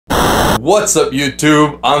What's up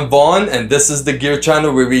YouTube? I'm Vaughn and this is the Gear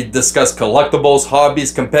channel where we discuss collectibles,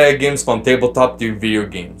 hobbies, compare games from tabletop to video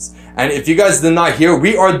games. And if you guys did not hear,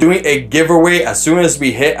 we are doing a giveaway as soon as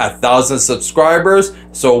we hit 1,000 subscribers.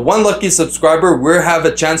 So one lucky subscriber will have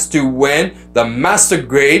a chance to win the Master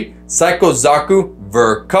Grade Psyco Zaku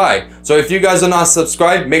Ver. So if you guys are not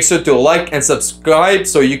subscribed, make sure to like and subscribe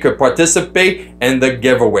so you can participate in the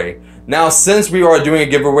giveaway. Now, since we are doing a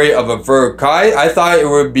giveaway of a Ver, I thought it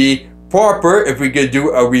would be proper if we could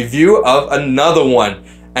do a review of another one.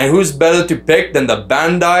 And who's better to pick than the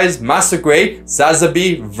Bandai's Master Grade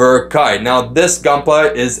Sazabi Ver. Now this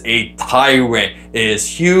Gunpla is a Tyrant. It is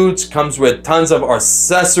huge, comes with tons of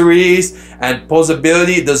accessories and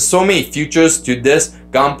posability. There's so many features to this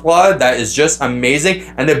Gunpla that is just amazing,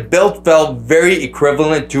 and the build felt very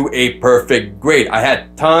equivalent to a perfect grade. I had a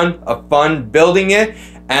ton of fun building it,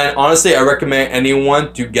 and honestly I recommend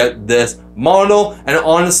anyone to get this model. And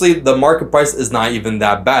honestly, the market price is not even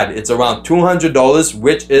that bad. It's around $200,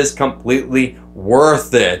 which is completely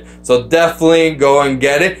worth it. So definitely go and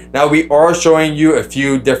get it. Now we are showing you a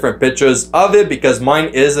few different pictures of it because mine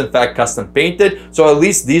is in fact custom painted. So at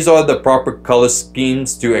least these are the proper color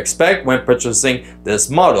schemes to expect when purchasing this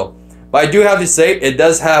model. But I do have to say, it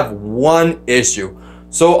does have one issue.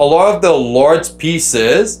 So a lot of the large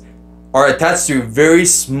pieces are attached to very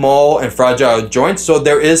small and fragile joints, so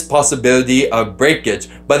there is possibility of breakage.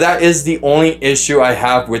 But that is the only issue I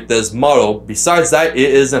have with this model. Besides that, it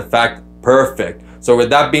is in fact perfect. So with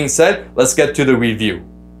that being said, let's get to the review.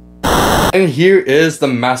 And here is the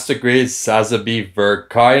Master Grade Sazabi Ver.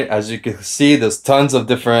 As you can see, there's tons of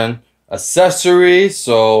different accessories.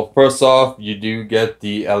 So first off, you do get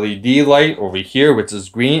the LED light over here, which is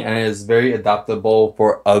green, and it is very adaptable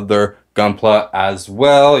for other Gunpla as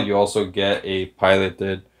well. You also get a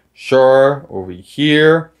piloted shore over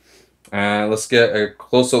here. And let's get a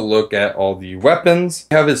closer look at all the weapons.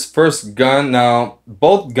 We have his first gun. Now,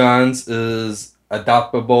 both guns is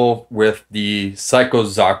adaptable with the Psyco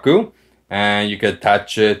Zaku, and you can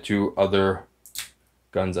attach it to other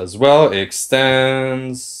guns as well. It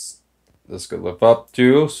extends. This could lift up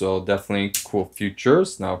too, so definitely cool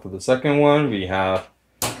features. Now for the second one, we have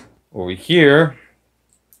over here.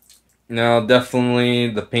 Now definitely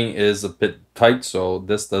the paint is a bit tight, so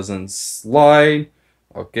this doesn't slide.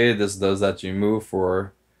 Okay, this does actually move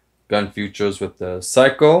for gun features with the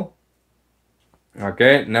Psycho.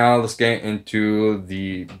 Okay, now let's get into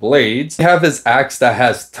the blades. We have his axe that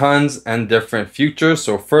has tons and different features.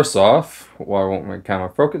 So first off, well, I won't my camera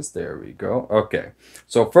focus. There we go. Okay,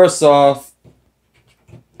 so first off,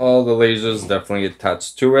 all the lasers definitely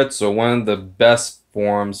attached to it. So one of the best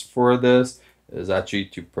forms for this is actually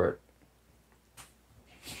to put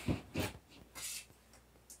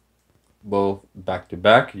both back to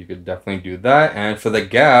back. You could definitely do that. And for the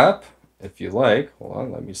gap, if you like, hold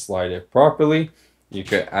on, let me slide it properly. You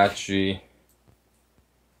could actually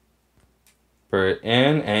put it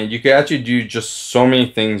in, and you could actually do just so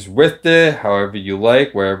many things with it, however you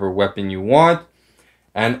like, whatever weapon you want.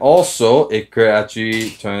 And also it could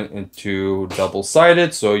actually turn into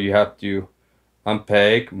double-sided, so you have to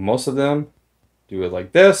unpeg most of them. Do it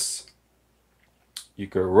like this. You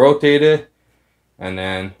could rotate it, and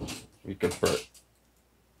then we could put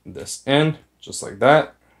this in just like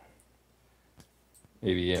that.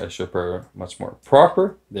 Maybe I should put it much more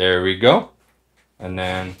proper. There we go. And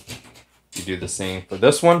then you do the same for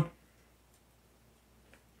this one.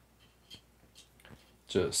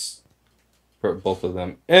 Just put both of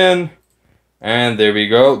them in, and there we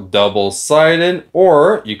go, double-sided.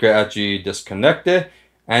 Or you could actually disconnect it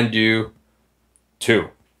and do two.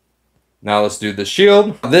 Now let's do the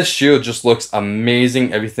shield. This shield just looks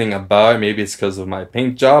amazing, everything about it. Maybe it's because of my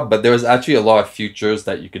paint job, but there's actually a lot of features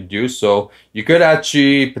that you could do. So you could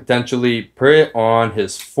actually potentially put it on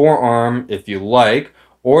his forearm if you like,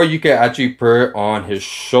 or you could actually put it on his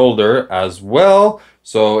shoulder as well.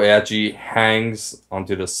 So it actually hangs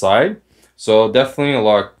onto the side. So definitely a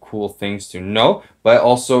lot of cool things to know, but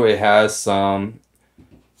also it has some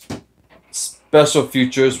special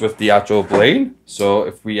features with the actual blade. So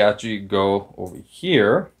if we actually go over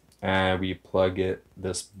here and we plug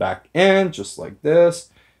this back in just like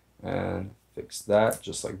this and fix that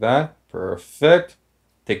just like that, perfect.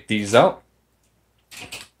 Take these out.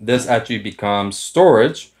 This actually becomes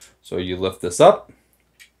storage. So you lift this up,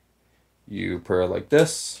 you put it like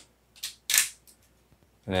this,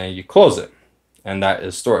 and then you close it. And that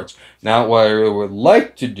is storage. Now what I would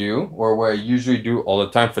like to do, or what I usually do all the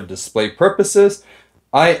time for display purposes,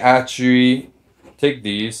 I actually take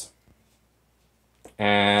these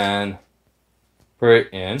and put it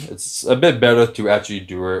in. It's a bit better to actually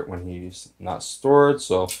do it when he's not stored.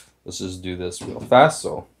 So let's just do this real fast.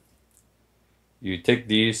 So you take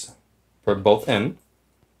these, put both in,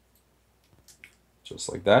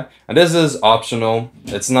 just like that. And this is optional.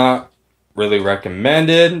 It's not really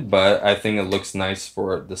recommended, but I think it looks nice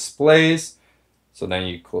for displays. So then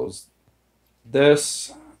you close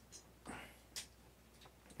this.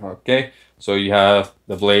 Okay, so you have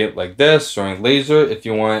the blade like this, showing laser. If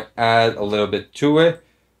you want to add a little bit to it,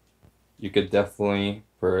 you could definitely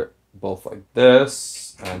put both like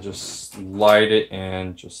this and just slide it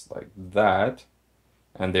in just like that.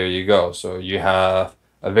 And there you go. So you have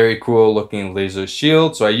a very cool looking laser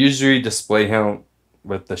shield. So I usually display him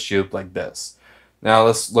with the shield like this. Now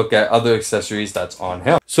let's look at other accessories that's on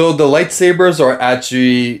him. So the lightsabers are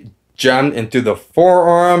actually jammed into the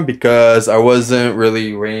forearm because I wasn't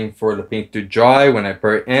really waiting for the paint to dry when I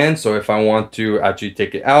put it in. So if I want to actually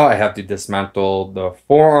take it out, I have to dismantle the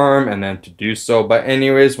forearm and then to do so. But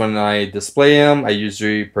anyways, when I display him, I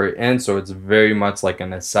usually put it in. So it's very much like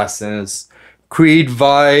an Assassin's Creed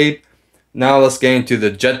vibe. Now let's get into the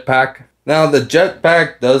jetpack. Now the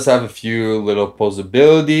jetpack does have a few little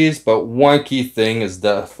posabilities, but one key thing is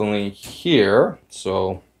definitely here.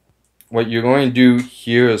 So what you're going to do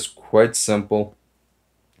here is quite simple.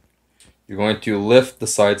 You're going to lift the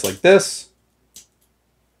sides like this.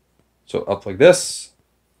 So up like this,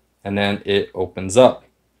 and then it opens up.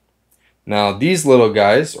 Now these little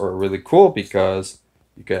guys are really cool because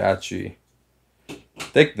you could actually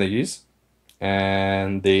take these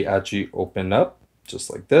and they actually open up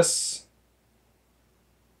just like this.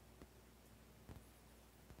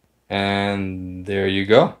 And there you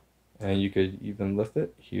go. And you could even lift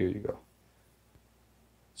it. Here you go.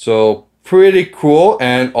 So pretty cool,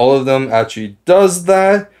 and all of them actually does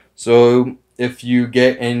that. So if you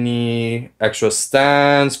get any extra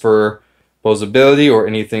stands for posability or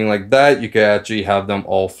anything like that, you can actually have them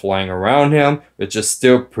all flying around him, which is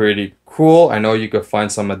still pretty cool. I know you could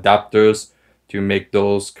find some adapters to make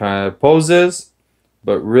those kind of poses,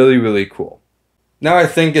 but really cool. Now I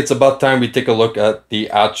think it's about time we take a look at the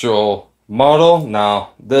actual model.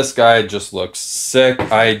 Now this guy just looks sick.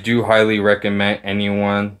 I do highly recommend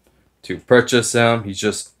anyone to purchase him. He's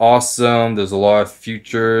just awesome. There's a lot of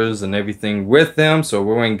features and everything with him, so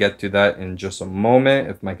we're going to get to that in just a moment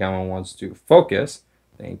if my camera wants to focus.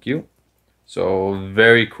 Thank you. So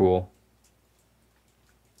very cool.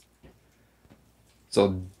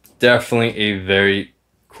 So definitely a very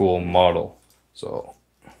cool model. So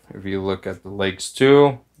if you look at the legs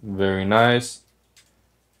too, very nice.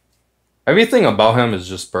 Everything about him is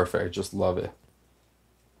just perfect. I just love it.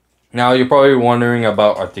 Now you're probably wondering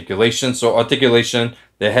about articulation. So articulation,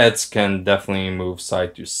 the heads can definitely move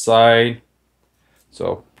side to side.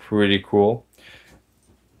 So pretty cool.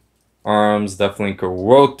 Arms definitely could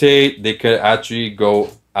rotate. They could actually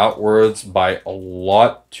go outwards by a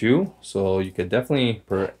lot too. So you could definitely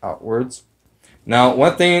put it outwards. Now,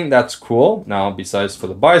 one thing that's cool, now besides for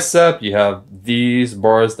the bicep, you have these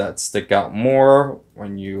bars that stick out more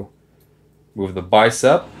when you move the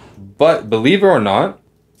bicep. But believe it or not,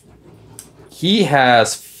 he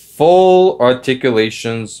has full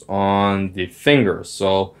articulations on the fingers.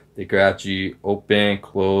 So they could actually open,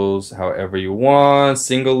 close however you want,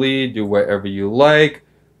 singly, do whatever you like,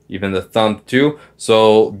 even the thumb too.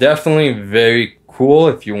 So definitely very cool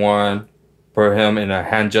if you want put him in a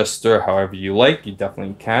hand gesture however you like, you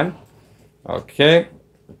definitely can. Okay,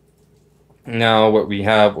 now what we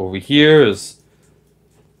have over here is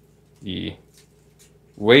the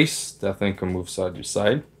waist. Definitely can move side to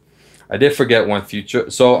side. I did forget one feature,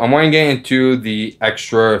 so I'm going to get into the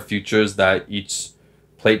extra features that each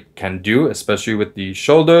plate can do, especially with the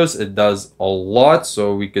shoulders. It does a lot,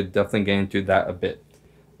 so we could definitely get into that a bit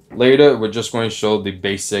later. We're just going to show the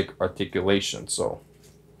basic articulation. So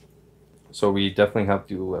we definitely have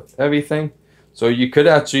to lift everything. So you could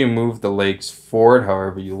actually move the legs forward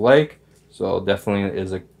however you like. So definitely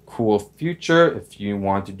is a cool feature if you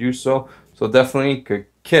want to do so. So definitely could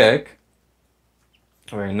kick.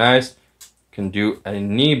 Very nice. Can do a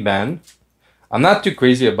knee bend. I'm not too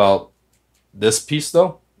crazy about this piece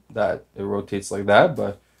though, that it rotates like that,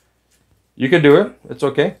 but you could do it. It's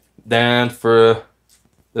okay. Then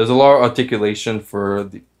there's a lot of articulation for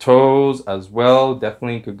the toes as well.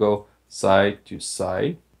 Definitely could go side to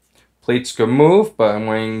side. Plates could move, but I'm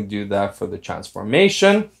going to do that for the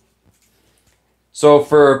transformation. So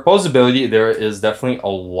for posability, there is definitely a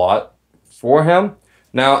lot for him.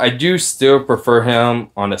 Now I do still prefer him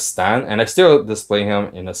on a stand, and I still display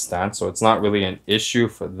him in a stand, so it's not really an issue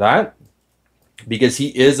for that because he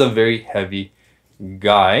is a very heavy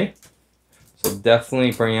guy. So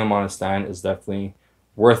definitely putting him on a stand is definitely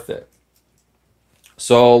worth it.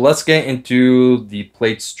 So let's get into the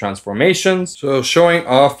plates transformations. So showing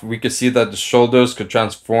off, we could see that the shoulders could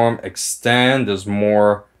transform, extend. There's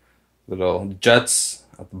more little jets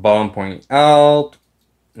at the bottom pointing out.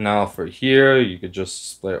 Now for here, you could just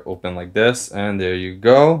split it open like this, and there you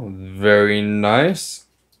go. Very nice.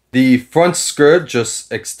 The front skirt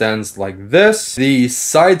just extends like this. The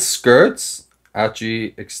side skirts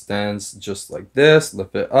actually extends just like this.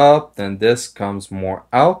 Lift it up, then this comes more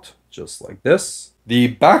out, just like this. The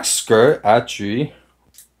back skirt actually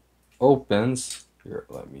opens. Here,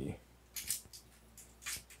 let me.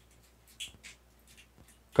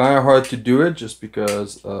 Kind of hard to do it just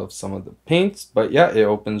because of some of the paints, but yeah, it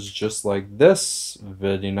opens just like this.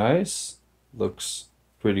 Very nice. Looks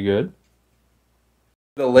pretty good.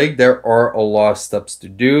 The leg, there are a lot of steps to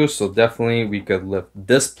do, so definitely we could lift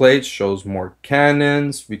this plate. Shows more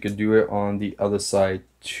cannons. We could do it on the other side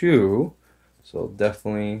too, so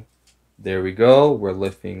definitely there we go. We're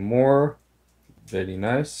lifting more. Very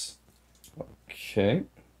nice. Okay.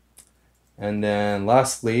 And then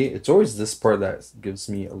lastly, it's always this part that gives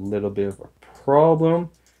me a little bit of a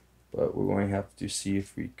problem, but we're going to have to see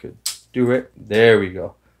if we could do it. There we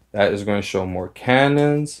go. That is going to show more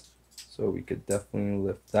cannons, so we could definitely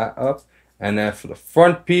lift that up. And then for the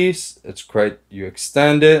front piece, it's quite, you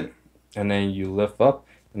extend it and then you lift up,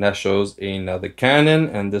 and that shows another cannon.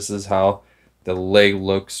 And this is how the leg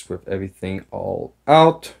looks with everything all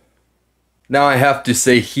out. Now I have to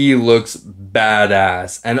say, he looks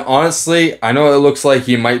badass. And honestly, I know it looks like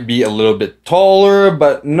he might be a little bit taller,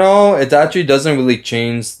 but no, it actually doesn't really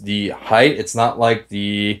change the height. It's not like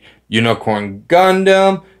the Unicorn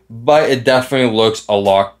Gundam, but it definitely looks a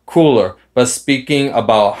lot cooler. But speaking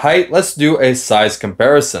about height, let's do a size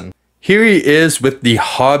comparison. Here he is with the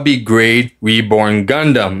hobby grade Reborn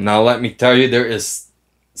Gundam. Now let me tell you, there is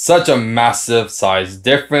such a massive size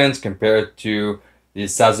difference compared to the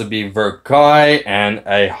Sazabi Ver and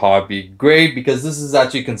a hobby grade, because this is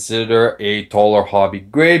actually considered a taller hobby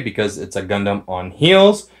grade because it's a Gundam on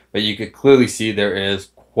heels, but you could clearly see there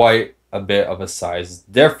is quite a bit of a size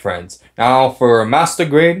difference. Now for master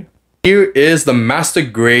grade, here is the master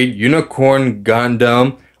grade Unicorn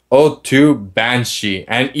Gundam 02 Banshee,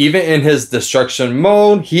 and even in his destruction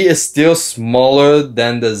mode, he is still smaller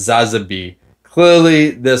than the Sazabi.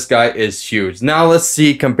 Clearly, this guy is huge. Now let's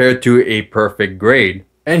see compared to a perfect grade.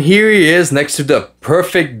 And here he is next to the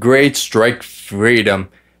perfect grade Strike Freedom.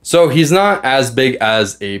 So he's not as big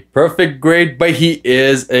as a perfect grade, but he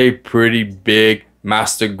is a pretty big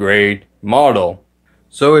master grade model.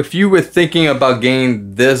 So if you were thinking about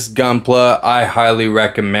getting this Gunpla, I highly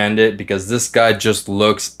recommend it because this guy just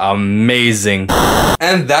looks amazing.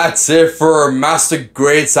 And that's it for Master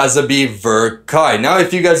Grade Sazabi Ver. Now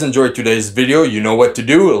if you guys enjoyed today's video, you know what to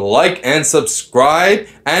do. Like and subscribe.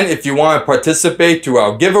 And if you want to participate to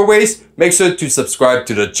our giveaways, make sure to subscribe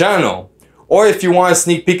to the channel. Or if you want a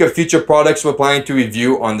sneak peek of future products we're planning to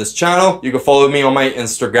review on this channel, you can follow me on my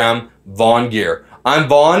Instagram, VaughnGear. I'm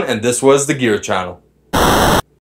Vaughn, and this was the Gear Channel.